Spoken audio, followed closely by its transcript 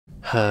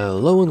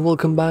Hello and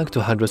welcome back to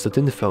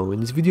HardReset.Info. In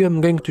this video I'm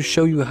going to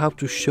show you how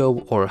to show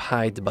or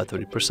hide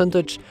battery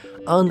percentage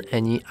on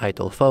any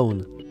Itel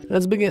phone.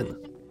 Let's begin.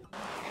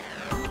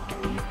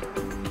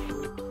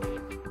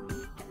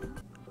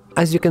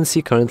 As you can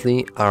see,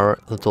 currently our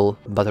little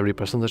battery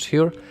percentage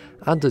here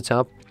at the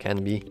top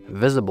can be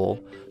visible,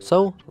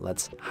 so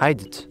let's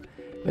hide it.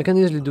 We can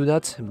easily do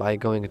that by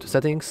going into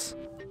settings,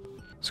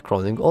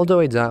 scrolling all the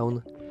way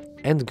down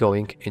and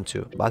going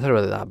into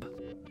battery lab.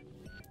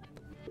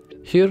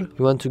 Here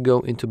we want to go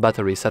into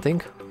battery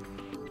setting,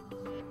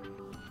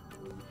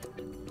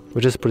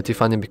 which is pretty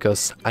funny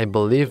because I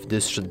believe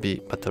this should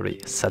be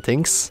battery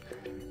settings,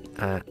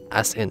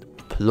 as in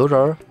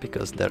plural,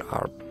 because there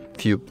are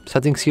few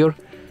settings here,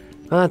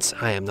 but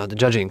I am not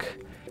judging.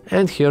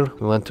 And here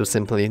we want to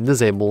simply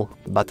disable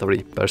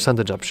battery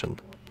percentage option.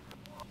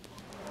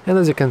 And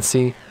as you can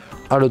see,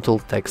 our little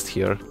text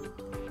here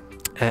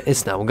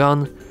is now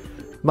gone,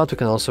 but we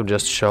can also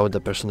just show the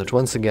percentage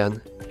once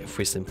again if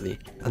we simply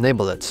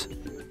enable it.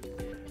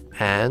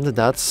 And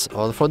that's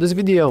all for this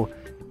video.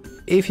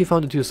 If you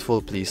found it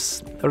useful,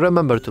 please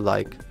remember to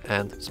like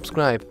and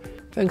subscribe.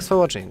 Thanks for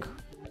watching.